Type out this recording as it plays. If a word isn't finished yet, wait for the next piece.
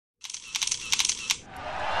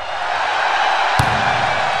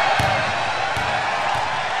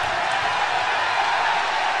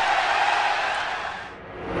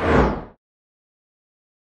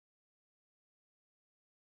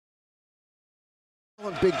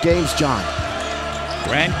Big games, John.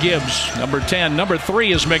 Grant Gibbs, number 10. Number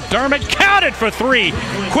 3 is McDermott. Counted for 3.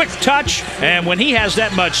 Quick touch, and when he has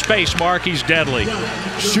that much space, Mark, he's deadly.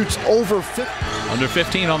 Shoots over 50. Under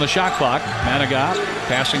 15 on the shot clock. Manigat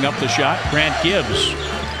passing up the shot. Grant Gibbs.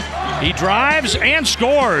 He drives and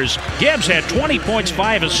scores. Gibbs had 20 points,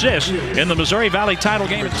 5 assists in the Missouri Valley title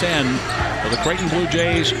game at 10 for the Creighton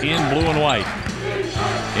Bluejays in blue and white.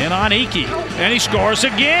 In on Iki, and he scores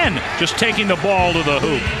again, just taking the ball to the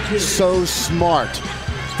hoop. So smart.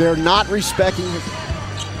 They're not respecting him.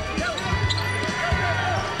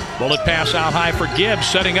 Bullet pass out high for Gibbs,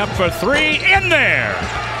 setting up for 3, in there.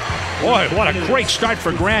 Boy, what a great start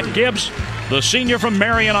for Grant Gibbs, the senior from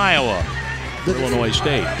Marion, Iowa, for Illinois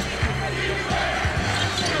State.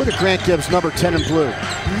 Look at Grant Gibbs, number 10 in blue.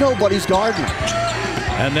 Nobody's guarding.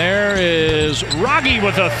 And there is Rogge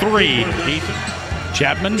with a 3.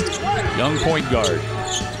 Chapman, young point guard.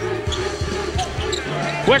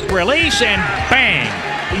 Quick release and bang.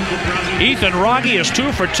 Ethan Rogge is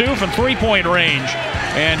 2 for 2 from three-point range.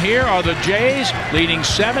 And here are the Jays leading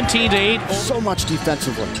 17-8. So much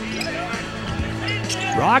defensively.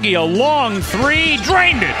 Rogge, a long 3,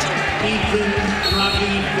 drained it.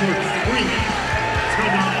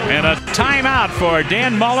 And a timeout for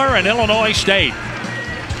Dan Muller and Illinois State.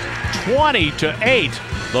 20-8.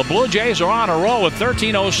 The Blue Jays are on a roll with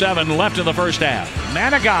 13:07 left in the first half.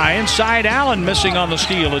 Manigat inside Allen, missing on the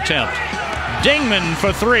steal attempt. Dingman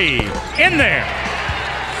for 3. In there.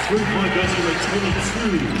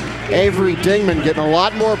 Avery Dingman getting a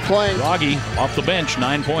lot more playing. Rogge off the bench,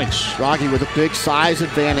 9 points. Rogge with a big size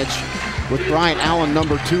advantage with Bryant Allen,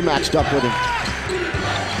 number 2, matched up with him.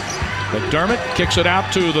 McDermott kicks it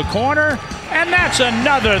out to the corner. And that's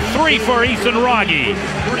another 3 for Ethan Rogge.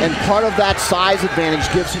 And part of that size advantage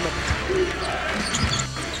gives him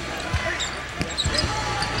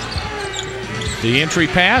the entry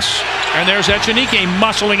pass, and there's Echenike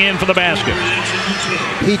muscling in for the basket.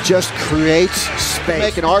 He just creates space.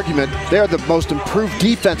 Make an argument, they're the most improved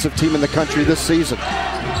defensive team in the country this season.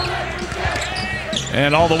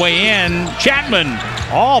 And all the way in, Chapman,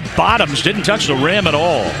 all bottoms, didn't touch the rim at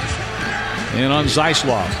all. And on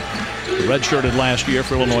Zeislov, redshirted last year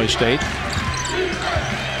for Illinois State.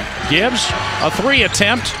 Gibbs, a 3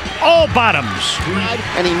 attempt, all bottoms.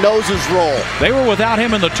 And he knows his role. They were without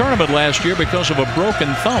him in the tournament last year because of a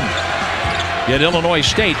broken thumb. Yet Illinois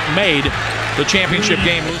State made the championship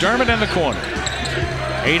game. McDermott in the corner.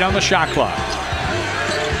 8 on the shot clock.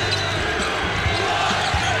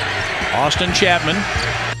 Austin Chapman.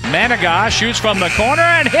 Manigat shoots from the corner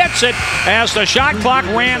and hits it as the shot clock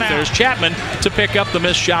ran out. There's Chapman to pick up the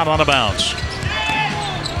missed shot on a bounce.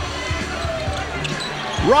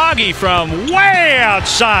 Rogge from way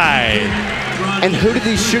outside. And who did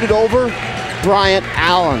he shoot it over? Bryant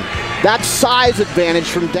Allen. That size advantage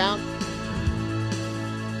from down.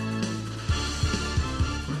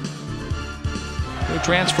 He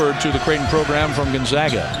transferred to the Creighton program from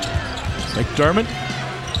Gonzaga. McDermott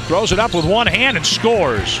throws it up with one hand and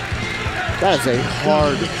scores. That is a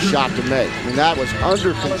hard shot to make. I mean, that was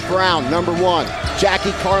under Brown, number 1.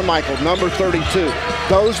 Jackie Carmichael, number 32.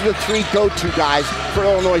 Those are the 3 go-to guys for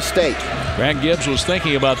Illinois State. Grant Gibbs was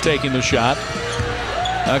thinking about taking the shot.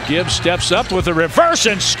 Gibbs steps up with a reverse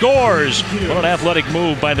and scores. What an athletic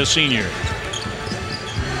move by the senior.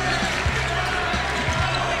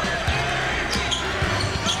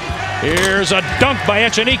 Here's a dunk by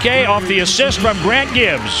Echenike off the assist from Grant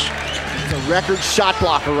Gibbs. It's a record shot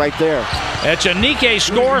blocker right there. Echenike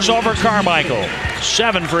scores over Carmichael.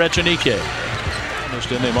 7 for Echenike.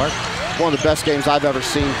 Didn't they, Mark? One of the best games I've ever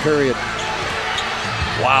seen, period.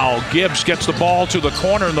 Wow, Gibbs gets the ball to the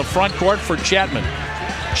corner in the front court for Chapman.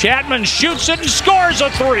 Chapman shoots it and scores a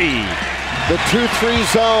 3. The 2-3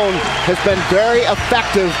 zone has been very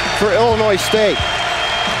effective for Illinois State.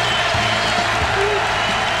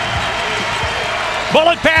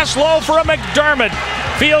 Bullet pass low for a McDermott.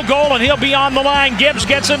 Field goal, and he'll be on the line. Gibbs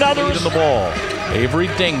gets another in the ball. Avery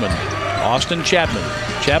Dingman, Austin Chapman.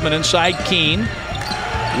 Chapman inside Keene.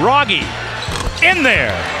 Rogge in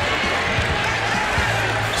there.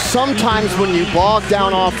 Sometimes when you bog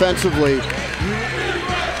down offensively,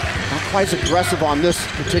 not quite as aggressive on this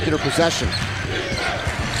particular possession.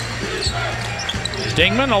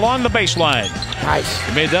 Dingman along the baseline. Nice.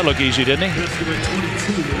 He made that look easy, didn't he?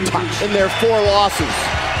 Touch. And there are 4 losses.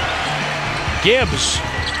 Gibbs.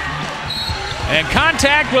 And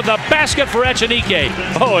contact with the basket for Echenike.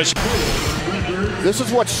 Oh, it's... This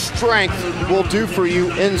is what strength will do for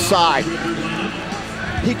you inside.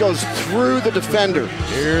 He goes through the defender.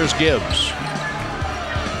 Here's Gibbs.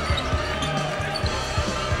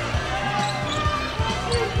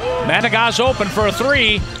 Managa's open for a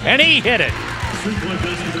three, and he hit it.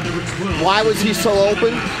 Why was he so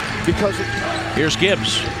open? Because here's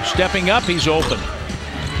Gibbs stepping up. He's open.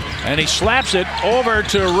 And he slaps it over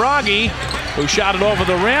to Rogge, who shot it over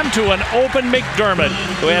the rim to an open McDermott,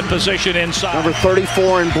 who had position inside. Number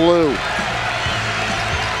 34 in blue.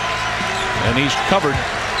 And he's covered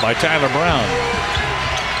by Tyler Brown.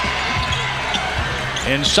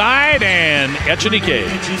 Inside, and Echenike.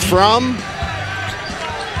 From?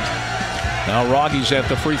 Now Rogge's at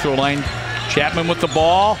the free throw line. Chapman with the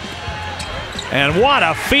ball. And what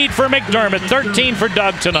a feed for McDermott. 13 for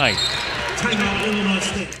Doug tonight. Timeout, Illinois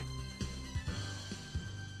State.